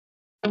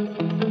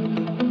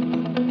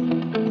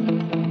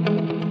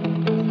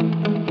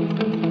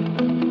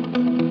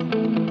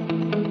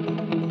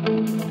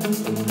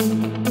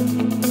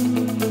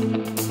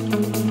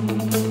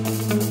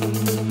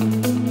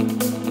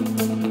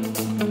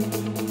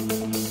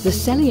The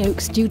Selly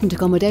Oak student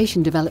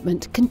accommodation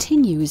development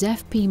continues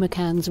FP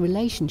McCann's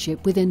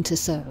relationship with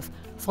Interserve,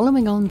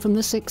 following on from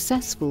the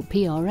successful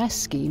PRS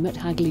scheme at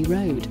Hagley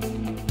Road.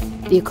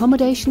 The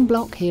accommodation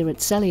block here at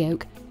Selly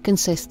Oak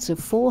consists of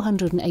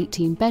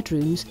 418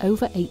 bedrooms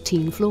over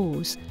 18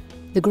 floors.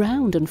 The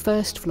ground and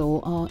first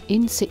floor are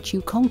in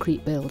situ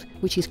concrete build,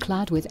 which is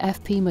clad with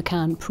FP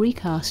McCann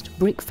precast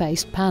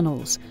brick-faced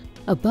panels.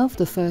 Above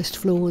the first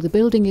floor, the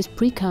building is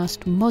precast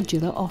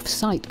modular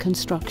off-site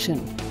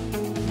construction.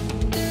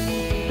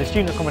 The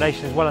student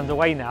accommodation is well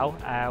underway now,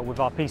 with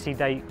our PC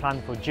date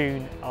planned for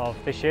June of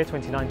this year,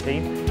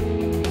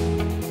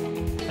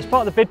 2019. As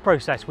part of the bid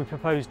process, we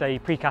proposed a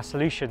precast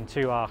solution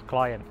to our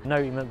client,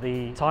 noting that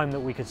the time that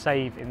we could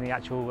save in the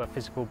actual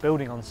physical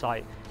building on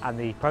site and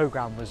the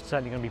programme was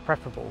certainly going to be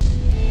preferable.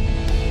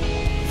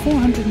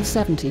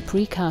 470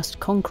 precast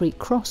concrete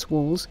cross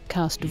walls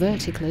cast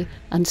vertically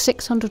and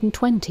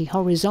 620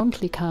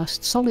 horizontally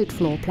cast solid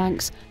floor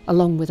planks,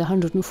 along with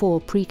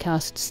 104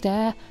 precast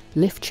stair,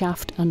 lift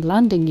shaft and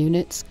landing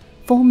units,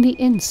 form the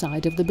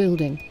inside of the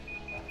building.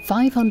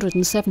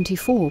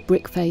 574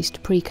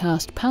 brick-faced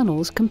precast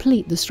panels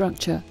complete the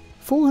structure.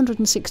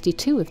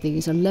 462 of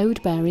these are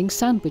load-bearing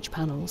sandwich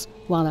panels,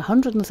 while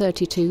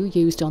 132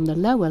 used on the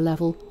lower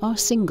level are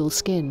single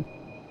skin.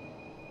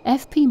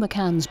 FP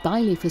McCann's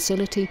Biley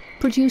facility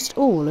produced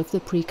all of the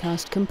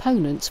precast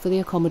components for the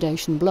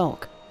accommodation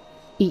block.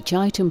 Each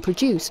item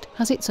produced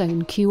has its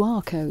own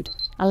QR code,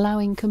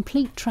 allowing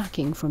complete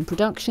tracking from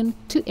production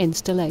to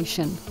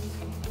installation.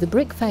 The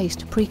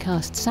brick-faced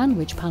precast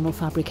sandwich panel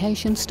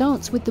fabrication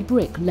starts with the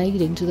brick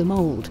laid into the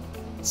mould.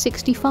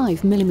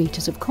 65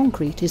 mm of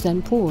concrete is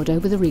then poured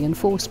over the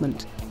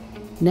reinforcement.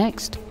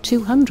 Next,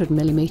 200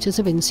 mm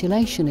of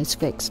insulation is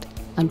fixed,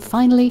 and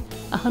finally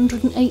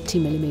 180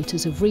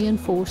 mm of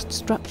reinforced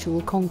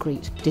structural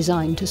concrete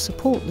designed to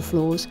support the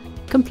floors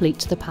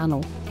completes the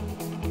panel.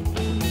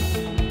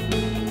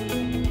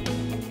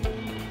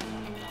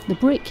 The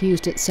brick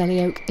used at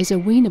Selly Oak is a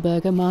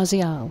Wienerberger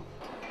Marzial.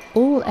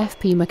 All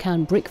FP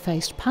McCann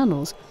brick-faced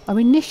panels are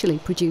initially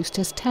produced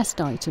as test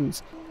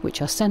items,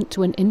 which are sent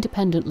to an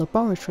independent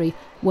laboratory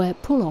where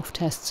pull-off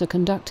tests are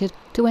conducted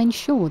to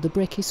ensure the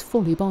brick is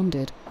fully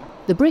bonded.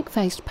 The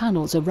brick-faced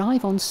panels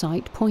arrive on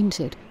site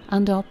pointed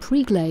and are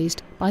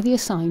pre-glazed by the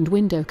assigned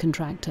window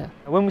contractor.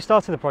 When we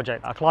started the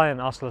project, our client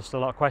asked us a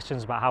lot of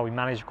questions about how we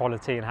managed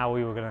quality and how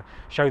we were going to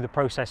show the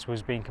process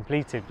was being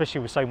completed,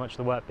 especially with so much of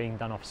the work being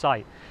done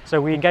off-site.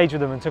 So we engaged with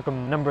them and took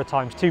them a number of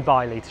times to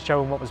Biley to show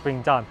them what was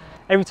being done.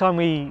 Every time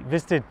we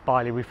visited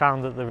Biley, we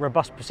found that the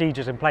robust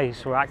procedures in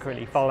place were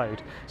accurately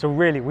followed. So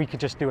really we could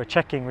just do a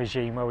checking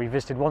regime where we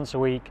visited once a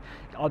week,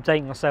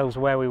 updating ourselves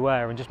where we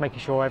were and just making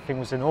sure everything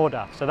was in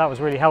order. So that was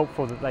really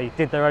helpful that they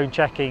did their own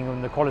checking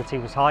and the quality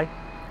was high.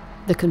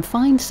 The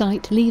confined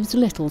site leaves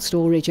little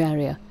storage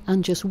area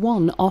and just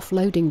one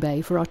offloading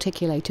bay for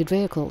articulated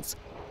vehicles,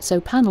 so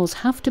panels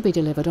have to be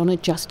delivered on a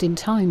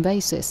just-in-time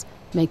basis,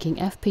 making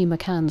FP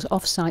McCann's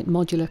off-site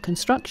modular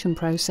construction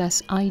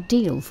process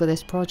ideal for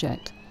this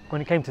project.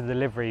 When it came to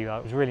delivery, I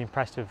was really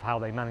impressed with how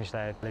they managed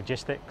their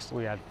logistics.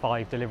 We had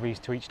 5 deliveries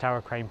to each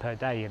tower crane per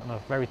day, and on a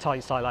very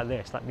tight site like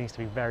this, that needs to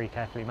be very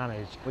carefully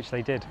managed, which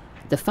they did.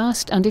 The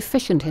fast and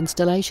efficient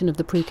installation of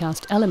the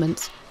precast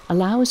elements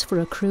allows for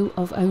a crew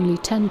of only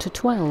 10 to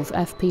 12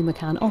 FP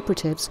McCann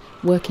operatives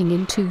working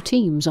in 2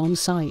 teams on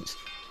site.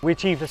 We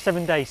achieved a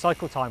 7-day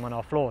cycle time on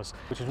our floors,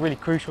 which was really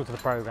crucial to the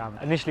programme.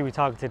 Initially we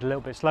targeted a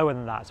little bit slower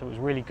than that, so it was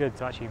really good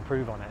to actually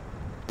improve on it.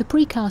 The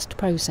precast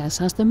process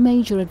has the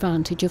major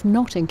advantage of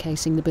not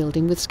encasing the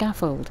building with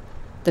scaffold.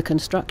 The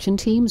construction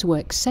teams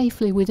work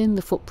safely within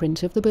the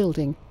footprint of the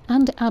building,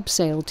 and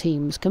abseil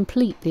teams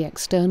complete the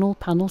external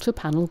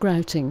panel-to-panel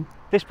grouting.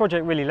 This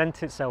project really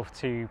lent itself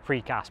to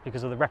precast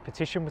because of the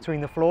repetition between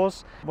the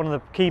floors. One of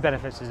the key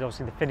benefits is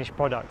obviously the finished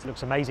product. It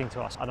looks amazing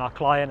to us, and our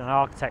client and our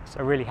architects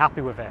are really happy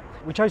with it.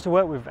 We chose to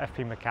work with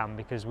FP McCann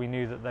because we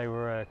knew that they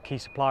were a key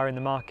supplier in the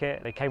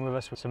market. They came with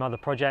us with some other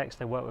projects,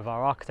 they worked with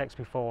our architects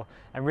before,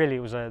 and really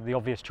it was the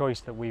obvious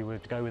choice that we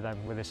would go with them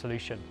with a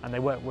solution. And they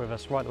worked with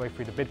us right the way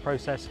through the bid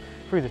process,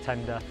 through the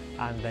tender,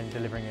 and then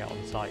delivering it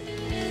on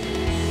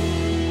site.